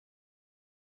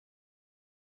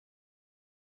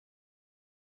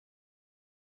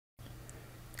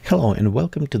Hello and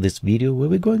welcome to this video where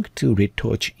we're going to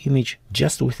retouch image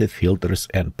just with the filters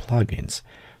and plugins.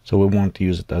 So we want to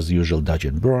use it as usual, dodge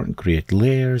and burn, create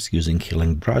layers using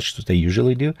healing brush that I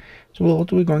usually do. So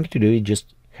what we're going to do is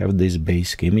just have this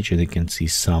basic image, and you can see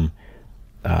some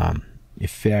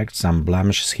effects, some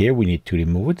blemishes here. We need to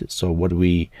remove it. So what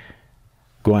we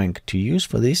going to use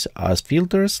for this as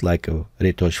filters, like a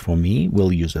retouch for me,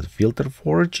 we'll use a filter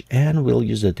forge, and we'll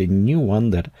use a new one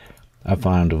that I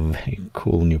found a very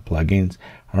cool new plugins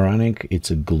running. It's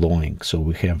a glowing, so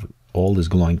we have all these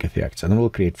glowing effects, and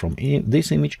we'll create from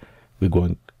this image. We're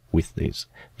going with this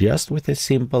just with a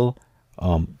simple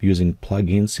using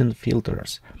plugins and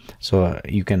filters, so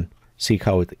you can see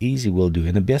how it easy will do.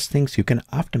 And the best things, you can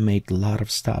automate a lot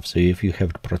of stuff. So if you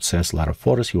have to process a lot of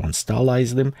photos, you want to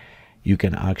stylize them, you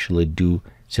can actually do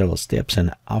several steps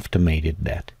and automate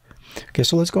that. Okay,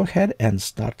 so let's go ahead and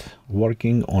start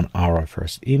working on our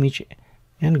first image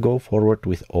and go forward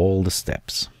with all the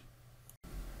steps.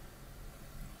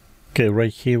 Okay,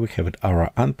 right here we have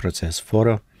our unprocessed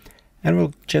photo, and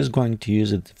we're just going to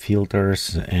use it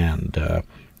filters and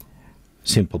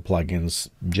simple plugins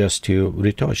just to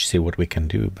retouch, see what we can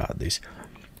do about this.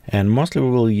 And mostly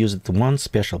we will use it one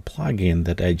special plugin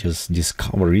that I just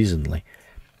discovered recently,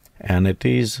 and it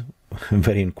is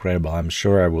very incredible. I'm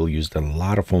sure I will use it a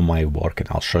lot of my work, and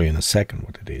I'll show you in a second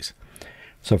what it is.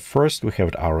 So first we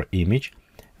have our image,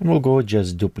 and we'll go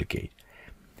just duplicate.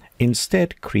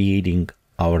 Instead creating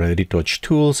our retouch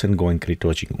tools and going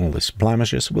retouching all these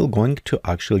blemishes, we're going to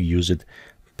actually use it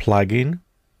plugin.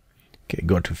 Okay,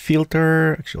 go to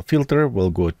filter, actual filter, we'll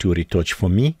go to retouch for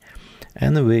me,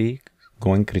 and we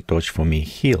going retouch for me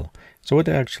heal. So what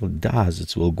it actually does,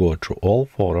 it will go through all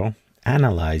photo,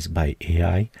 analyze by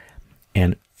AI,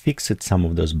 and fix it some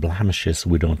of those blemishes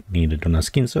we don't need it on our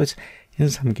skin. So it's, in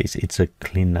some case, it's a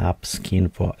clean up skin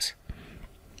for us.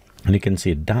 And you can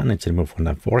see it done. It's removed from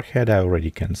the forehead. I already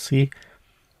can see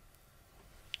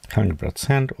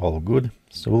 100% all good.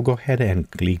 So we'll go ahead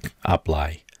and click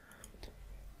apply.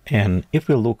 And if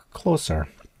we look closer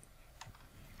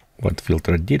what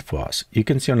filter did for us, you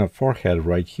can see on the forehead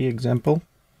right here example,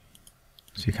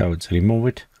 see how it's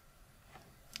removed.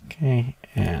 Okay,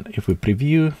 and if we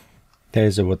preview,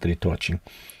 there's what retouching.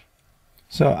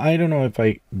 So I don't know if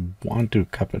I want to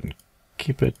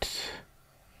keep it.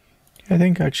 I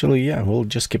think actually, yeah, we'll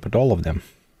just keep it all of them.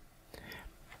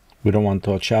 We don't want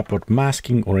to touch up or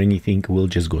masking or anything. We'll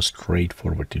just go straight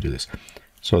forward to do this.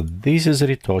 So this is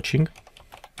retouching.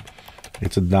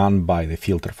 It's done by the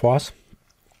filter for us.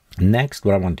 Next,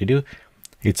 what I want to do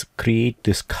is create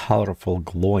this colorful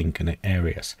glowing in the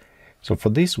areas. So for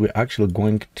this, we're actually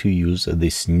going to use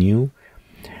this new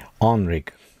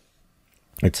on-rig.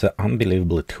 It's an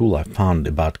unbelievable tool I found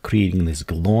about creating this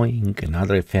glowing and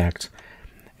other effects.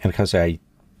 And because I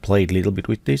played a little bit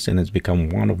with this, and it's become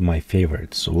one of my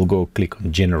favorites. So we'll go click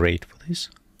on generate for this.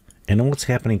 And what's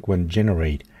happening when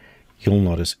generate, you'll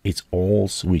notice it's all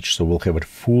switched. So we'll have a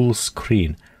full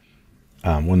screen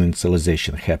when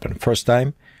installation happens. First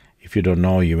time, if you don't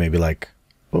know, you may be like,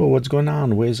 oh, what's going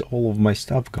on? Where's all of my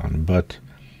stuff gone? But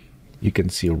you can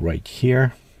see right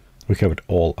here, we have it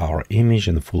all our image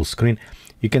in the full screen.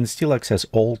 You can still access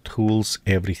all tools,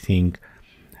 everything,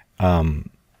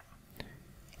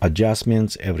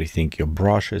 adjustments, everything, your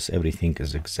brushes, everything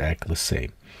is exactly the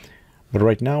same. But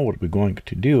right now what we're going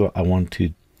to do, I want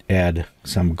to add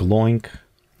some glowing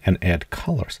and add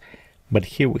colors. But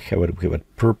here we have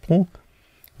it purple,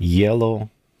 yellow,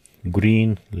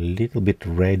 green, little bit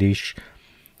reddish,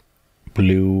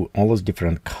 blue, all those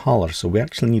different colors. So we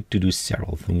actually need to do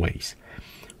several ways.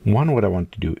 One, what I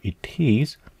want to do, it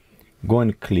is go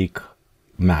and click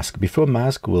mask. Before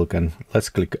mask, let's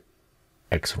click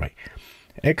X-ray.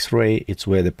 X-ray, it's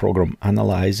where the program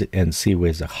analyze it and see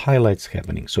where the highlights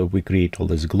happening. So if we create all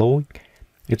this glow,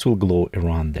 it will glow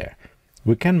around there.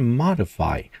 We can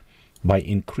modify by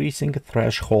increasing the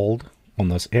threshold on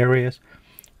those areas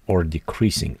or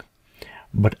decreasing.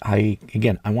 But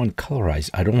again, I want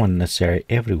colorize. I don't want necessarily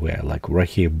everywhere, like right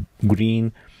here,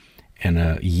 green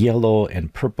and yellow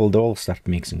and purple, they all start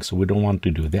mixing. So we don't want to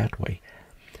do that way.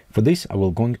 For this, I will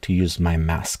going to use my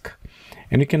mask.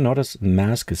 And you can notice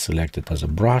mask is selected as a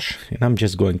brush, and I'm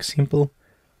just going simple,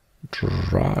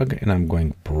 drag, and I'm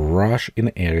going brush in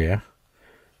the area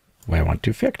where I want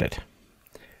to affect it.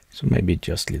 So maybe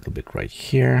just a little bit right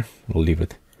here. We'll leave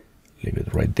it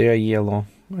right there, yellow.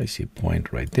 I see a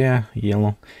point right there,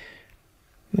 yellow.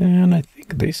 And I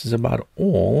think this is about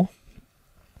all.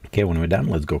 Okay, when we're done,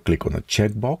 let's go click on the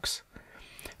checkbox.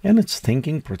 And it's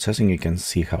thinking, processing, you can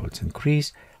see how it's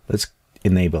increased. Let's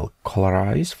enable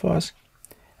colorize for us.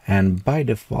 And by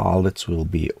default, it will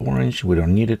be orange. We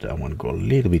don't need it. I want to go a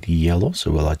little bit yellow, so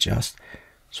we'll adjust,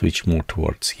 switch more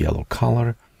towards yellow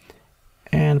color,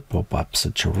 and pop up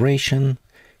saturation.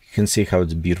 You can see how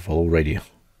it's beautiful already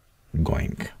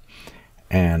going.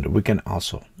 And we can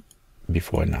also,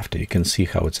 before and after, you can see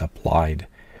how it's applied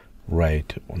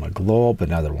right on a globe,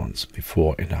 and other ones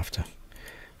before and after.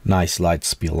 Nice light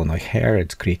spill on the hair,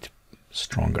 it's create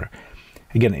stronger.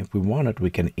 Again, if we want it, we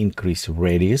can increase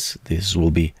radius. This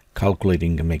will be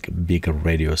calculating and make a bigger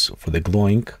radius for the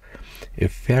glowing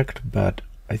effect, but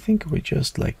I think we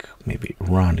just like maybe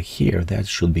around here, that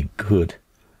should be good.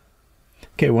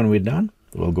 Okay, when we're done,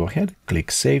 we'll go ahead,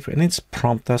 click save, and it's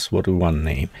prompt us what we want to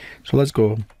name. So let's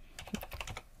go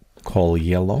call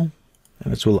yellow,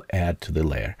 and it will add to the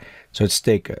layer. So it's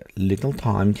take a little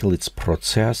time till it's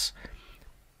process.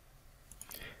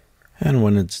 And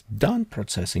when it's done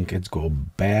processing, it's go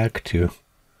back to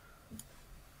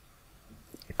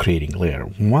creating layer.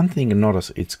 One thing you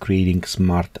notice, it's creating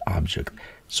smart object.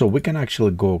 So we can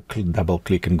actually go double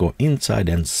click and go inside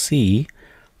and see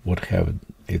what have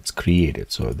it's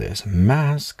created. So there's a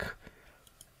mask,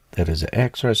 there is an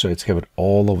X-ray, so it's have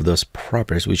all of those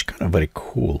properties, which kind of very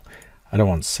cool. I don't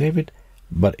want to save it,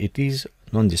 but it is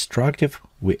non-destructive.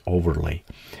 We overlay.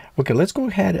 Okay, let's go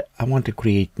ahead. I want to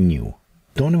create new.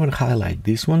 Don't even highlight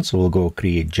this one, so we'll go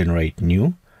create generate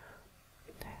new.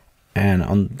 And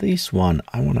on this one,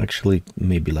 I want actually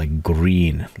maybe like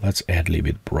green. Let's add a little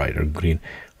bit brighter green.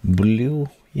 Blue,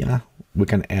 yeah, we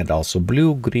can add also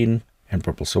blue, green, and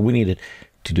purple. So we need it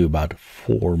to do about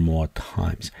 4 more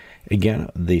times. Again,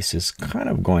 this is kind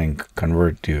of going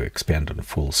convert to expand on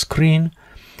full screen.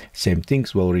 Same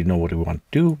things, we already know what we want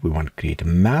to do. We want to create a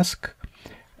mask,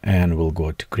 and we'll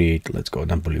go to create, let's go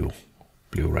down blue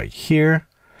right here.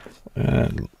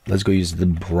 Let's go use the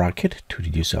bracket to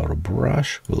reduce our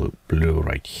brush. We'll blue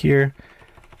right here.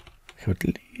 Have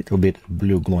a little bit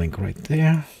blue glowing right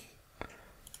there.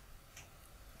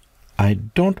 I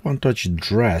don't want to touch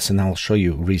dress, and I'll show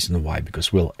you reason why,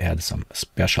 because we'll add some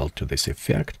special to this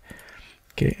effect.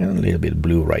 Okay, and a little bit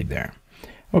blue right there.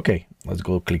 Okay, let's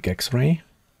go click X-ray.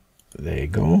 There you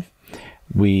go.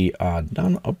 We are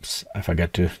done. Oops, I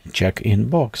forgot to check in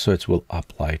box, so it will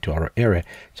apply to our area.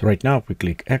 So right now, if we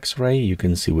click X-ray, you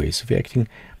can see where it's affecting.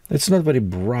 It's not very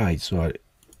bright, so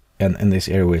and this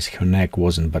area where her neck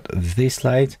wasn't, but this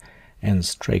light and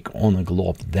strike on a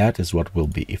globe, that is what will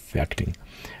be affecting.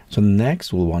 So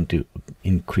next, we'll want to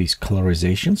increase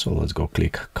colorization. So let's go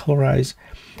click colorize,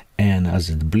 and as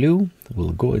it's blue,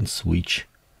 we'll go and switch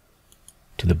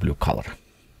to the blue color.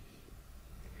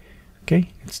 Okay,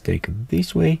 let's take it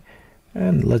this way,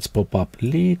 and let's pop up a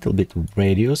little bit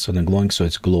radius on the glowing, so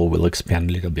its glow will expand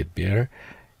a little bit better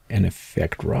and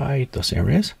affect right those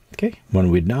areas. Okay, when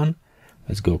we're done,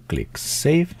 let's go click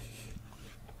save.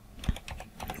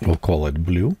 We'll call it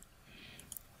blue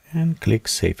and click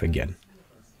save again.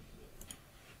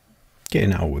 Okay,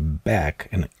 now we're back,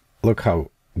 and look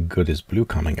how good is blue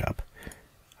coming up.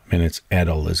 I mean, it's add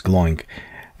all this glowing.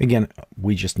 Again,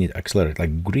 we just need accelerate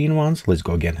like green ones. Let's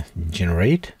go again,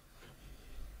 generate.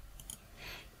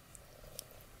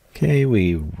 Okay,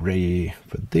 we ready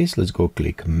for this. Let's go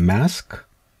click mask,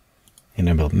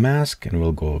 enable mask, and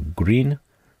we'll go green.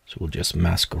 So we'll just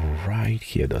mask right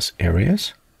here, those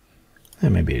areas.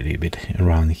 And maybe a little bit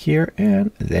around here, and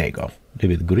there you go, a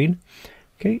little bit green.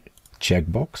 Okay,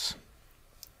 checkbox.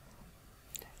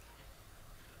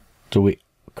 So we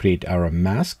create our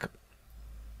mask.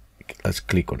 Let's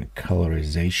click on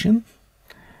colorization,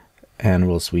 and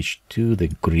we'll switch to the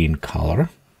green color.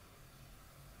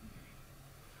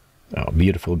 Oh,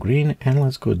 beautiful green. And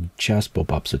let's go just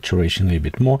pop up saturation a little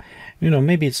bit more. You know,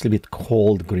 maybe it's a little bit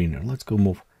cold greener. Let's go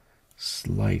move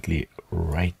slightly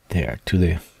right there to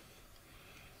the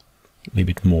little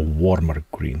bit more warmer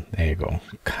green. There you go,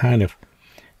 kind of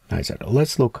nice.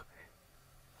 Let's look.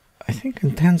 I think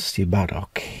intensity about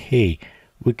okay.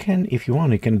 We can, if you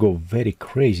want, you can go very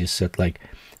crazy, set like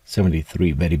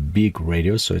 73, very big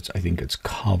radius. So it's, I think it's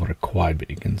cover quite, but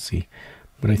you can see.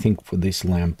 But I think for this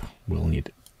lamp, we'll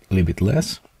need a little bit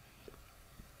less.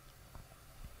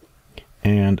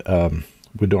 And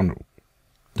we don't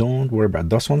worry about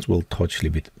those ones. We'll touch a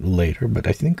little bit later, but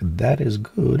I think that is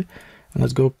good. And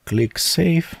let's go click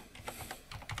save,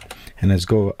 and let's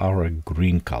go our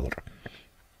green color.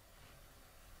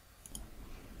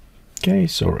 Okay,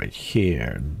 so right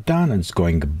here, done. It's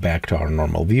going back to our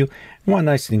normal view. One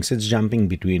nice thing is it's jumping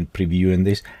between preview and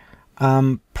this.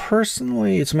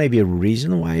 Personally, it's maybe a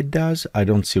reason why it does. I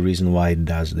don't see a reason why it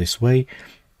does this way.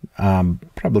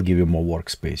 Probably give you more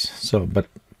workspace. So, but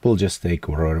we'll just take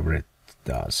whatever it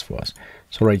does for us.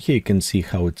 So right here, you can see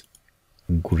how it's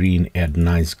green, add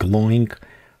nice glowing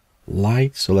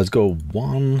light. So let's go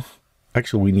one.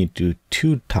 Actually, we need to do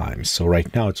 2 times. So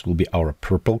right now it will be our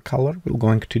purple color we're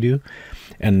going to do.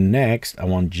 And next, I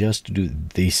want just to do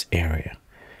this area.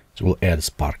 So we'll add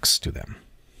sparks to them.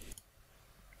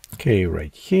 Okay,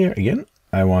 right here again,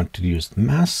 I want to use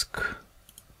mask.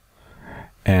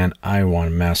 And I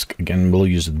want mask again. We'll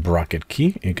use the bracket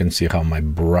key. You can see how my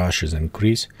brushes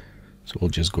increase. So we'll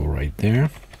just go right there.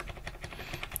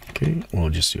 Okay, we'll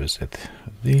just use it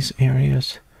these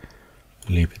areas.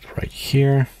 Leave it right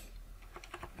here.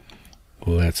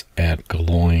 Let's add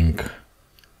glowing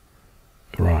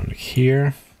around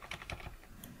here.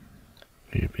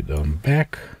 Leave it on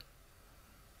back.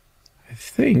 I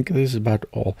think this is about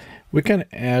all. We can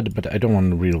add, but I don't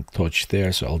want a real touch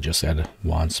there, so I'll just add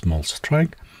one small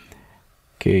strike.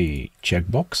 Okay,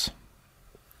 checkbox.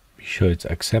 Be sure it's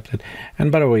accepted.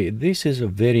 And by the way, this is a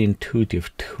very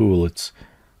intuitive tool. It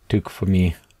took for me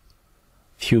a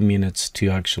few minutes to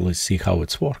actually see how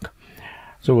it's work.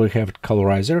 So we have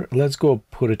colorizer. Let's go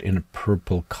put it in a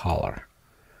purple color.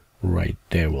 Right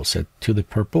there, we'll set to the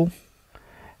purple.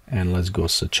 And let's go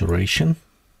saturation.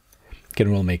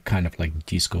 We'll make kind of like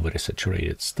disco, very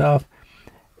saturated stuff.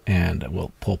 And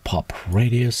we'll pop up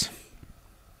radius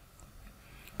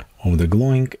of the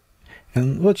glowing.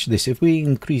 And watch this, if we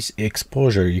increase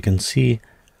exposure, you can see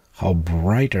how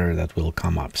brighter that will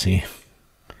come up, see?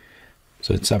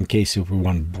 So in some cases, if we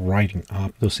want brightening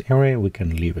up this area, we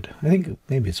can leave it. I think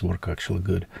maybe it's work actually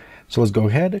good. So let's go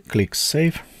ahead, click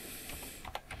save.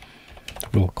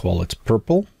 We'll call it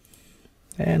purple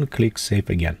and click save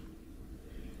again.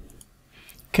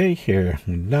 Okay, here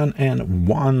done, and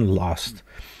one last.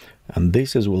 And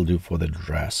this is we'll do for the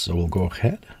dress. So we'll go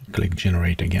ahead, click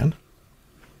generate again.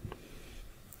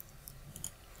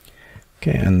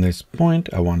 Okay, and this point,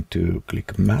 I want to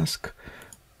click mask.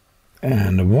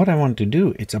 And what I want to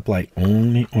do, it's apply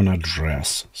only on a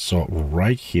dress. So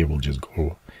right here, we'll just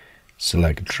go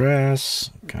select dress,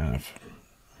 kind of.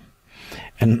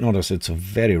 And notice it's a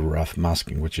very rough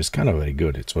masking, which is kind of very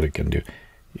good. It's what you can do.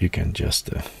 You can just,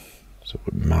 so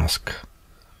mask,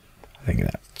 I think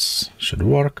that should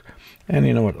work. And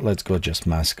you know what, let's go just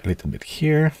mask a little bit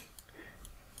here,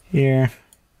 here,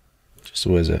 just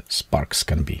where the sparks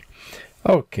can be.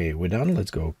 Okay, we're done.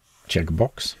 Let's go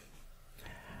checkbox.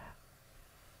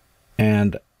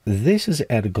 And this is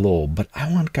add glow, but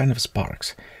I want kind of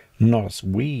sparks. Notice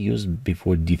we used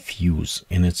before diffuse,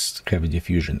 and it's have a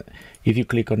diffusion. If you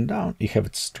click on down, you have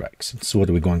it strikes. So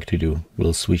what we're going to do,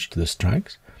 we'll switch to the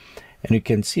strikes, and you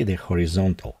can see the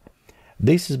horizontal.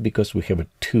 This is because we have a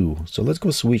 2. So let's go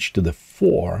switch to the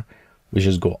 4, which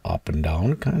is go up and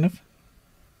down kind of.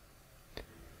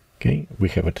 Okay, we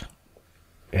have it.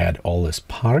 Add all the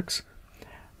sparks.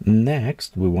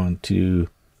 Next, we want to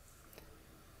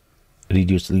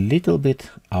reduce a little bit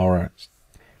our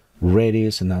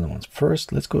radius and other ones.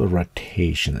 First, let's go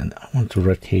rotation, and I want to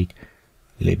rotate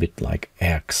a little bit like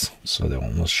X, so they're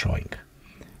almost showing.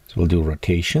 So we'll do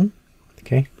rotation,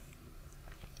 okay?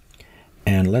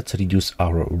 And let's reduce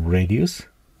our radius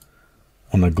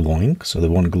on a glowing, so they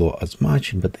won't glow as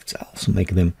much, but it's also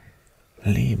make them a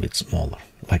little bit smaller,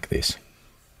 like this.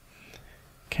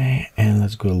 Okay, and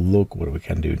let's go look what we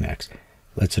can do next.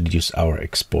 Let's reduce our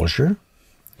exposure,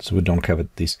 so we don't have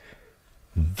this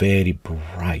very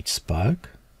bright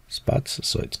spots,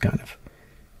 so it's kind of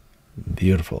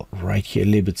beautiful. Right here, a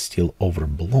little bit still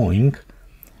overblowing.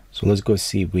 So let's go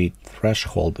see with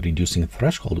threshold. Reducing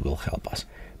threshold will help us.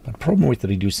 But problem with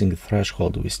reducing the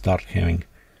threshold, we start having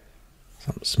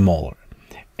some smaller.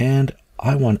 And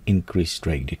I want increased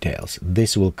streak details.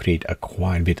 This will create a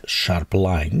quite bit sharp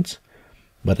lines,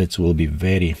 but it will be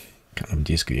very kind of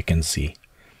disco. You can see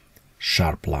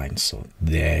sharp lines. So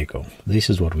there you go. This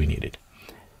is what we needed.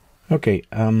 Okay,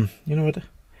 you know what?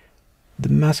 The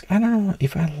mask, I don't know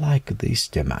if I like this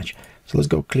too much. So let's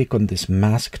go click on this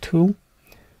mask tool.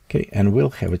 Okay, and we'll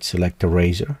have it select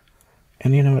eraser.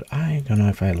 And you know what? I don't know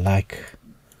if I like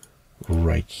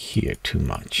right here too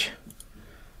much.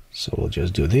 So we'll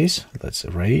just do this. Let's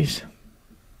erase.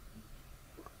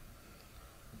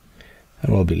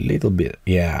 That will be a little bit,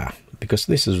 yeah, because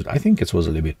this is, I think it was a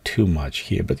little bit too much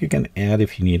here, but you can add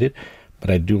if you need it. But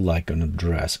I do like on a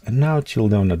dress. And now till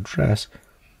down a dress,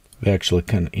 we actually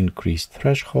can increase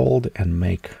threshold and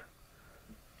make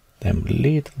them a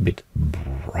little bit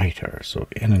brighter. So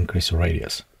and increase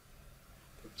radius.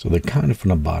 So the kind of from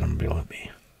the bottom will be.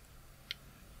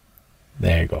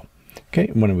 There you go.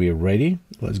 Okay, when we're ready,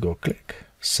 let's go click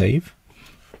save.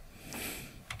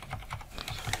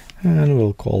 And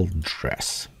we'll call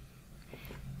dress.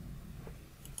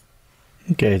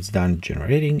 Okay, it's done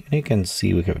generating, and you can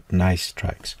see we have nice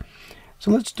strikes. So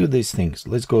let's do these things.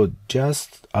 Let's go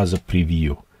just as a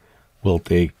preview. We'll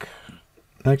take,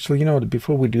 actually, you know,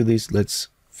 before we do this, let's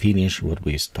finish what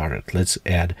we started. Let's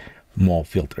add more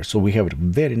filters. So we have a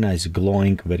very nice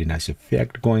glowing, very nice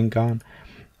effect going on.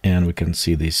 And we can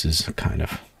see this is kind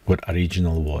of what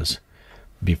original was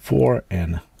before.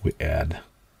 And we add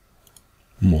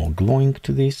more glowing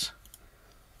to this.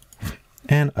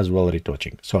 And as well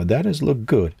retouching. So that is look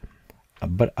good.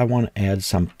 But I want to add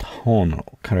some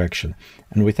tonal correction.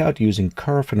 And without using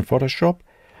curve in Photoshop,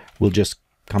 we'll just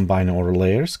combine our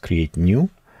layers, create new.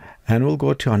 And we'll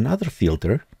go to another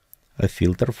filter, a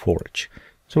filter forge.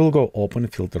 So we'll go open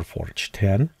filter forge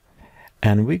 10,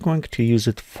 and we're going to use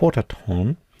it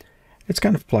phototone. It's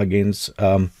kind of plugins.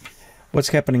 What's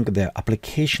happening, the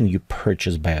application you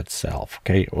purchase by itself,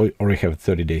 okay, or you have a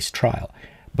 30 days trial.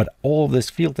 But all of these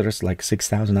filters, like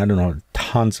 6,000, I don't know,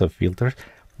 tons of filters,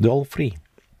 they're all free.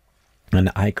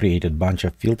 And I created a bunch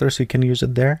of filters, you can use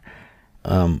it there.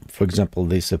 For example,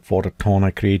 this phototone,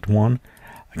 I create one.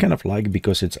 I kind of like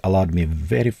because it's allowed me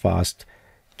very fast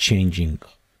changing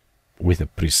with the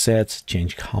presets,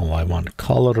 change how I want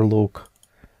color look.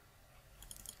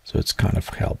 So it's kind of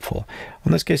helpful.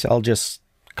 In this case, I'll just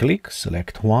click,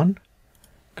 select one,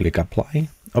 click apply.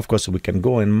 Of course, we can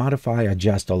go and modify,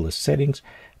 adjust all the settings,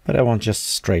 but I want just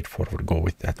straightforward go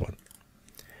with that one.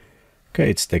 Okay,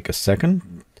 it's take a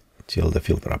second till the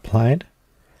filter applied.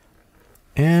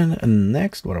 And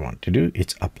next, what I want to do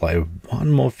is apply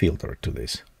one more filter to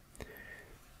this.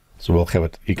 So we'll have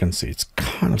it, you can see it's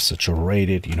kind of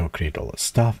saturated, you know, create all this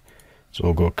stuff. So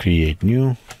we'll go create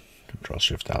new, Control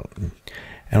Shift out,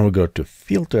 and we'll go to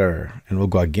filter, and we'll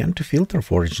go again to filter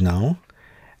forge now.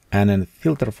 And in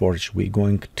filter forge, we're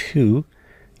going to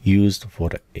use the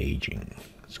photo aging.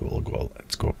 So we'll go,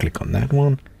 let's go click on that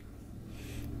one.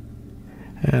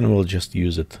 And we'll just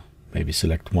use it, maybe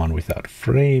select one without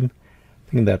frame.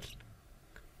 I think that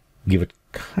give it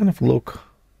kind of look.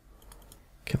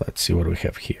 Okay, let's see what we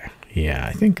have here. Yeah,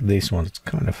 I think this one is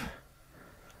kind of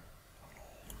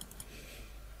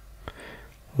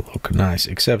look nice,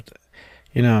 except,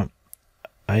 you know,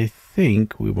 I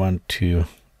think we want to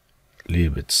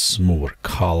leave it smoother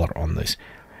color on this.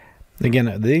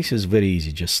 Again, this is very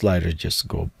easy, just slider, just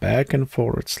go back and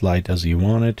forward, slide as you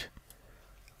want it.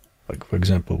 Like, for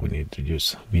example, we need to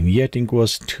use vignetting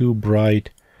was too bright,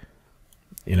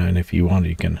 you know, and if you want,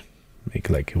 you can make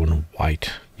like even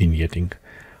white vignetting.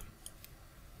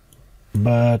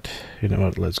 But you know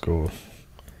what, let's go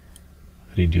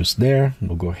reduce there.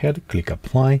 We'll go ahead, click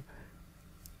apply.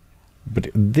 But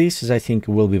this is, I think,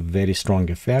 will be very strong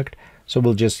effect. So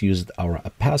we'll just use our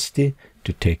opacity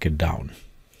to take it down.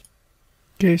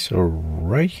 Okay, so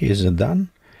right here is done.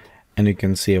 And you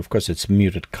can see, of course, it's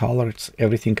muted color. It's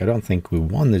everything. I don't think we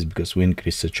want this because we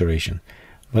increase saturation.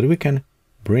 But we can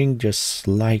bring just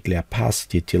slightly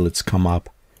opacity till it's come up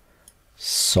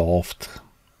soft,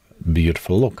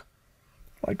 beautiful look.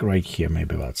 Like right here,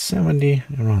 maybe about 70,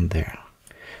 around there.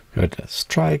 Got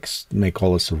strikes, make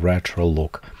all this retro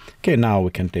look. Okay, now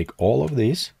we can take all of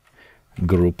these,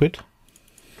 group it,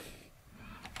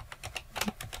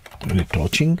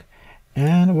 retouching,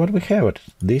 and what we have it.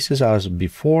 This is our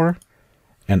before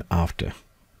and after.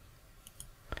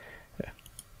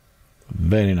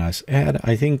 Very nice ad.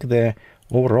 I think the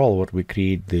overall what we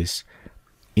create this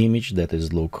image that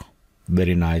is look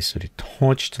very nice,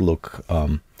 retouched, look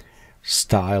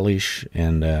stylish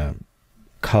and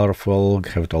colorful,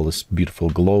 have all this beautiful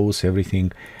glows,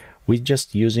 everything. We're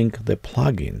just using the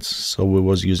plugins. So we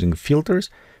was using filters,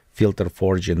 filter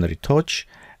forge and retouch,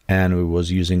 and we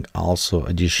was using also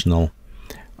additional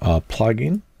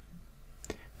plugin,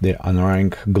 the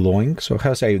annoying glowing. So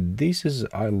how I say, this is,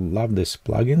 I love this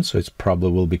plugin, so it's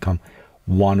probably will become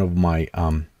one of my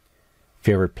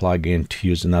favorite plugin to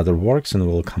use in other works, and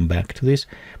we'll come back to this.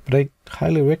 But I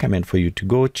highly recommend for you to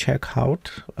go check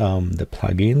out the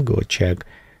plugin, go check,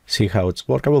 see how it's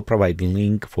work. I will provide the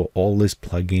link for all these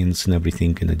plugins and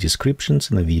everything in the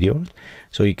descriptions in the video,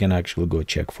 so you can actually go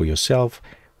check for yourself,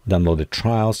 download the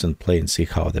trials and play and see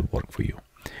how they work for you.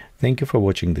 Thank you for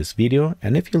watching this video,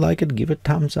 and if you like it, give it a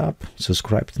thumbs up,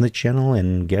 subscribe to the channel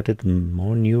and get it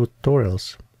more new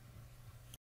tutorials.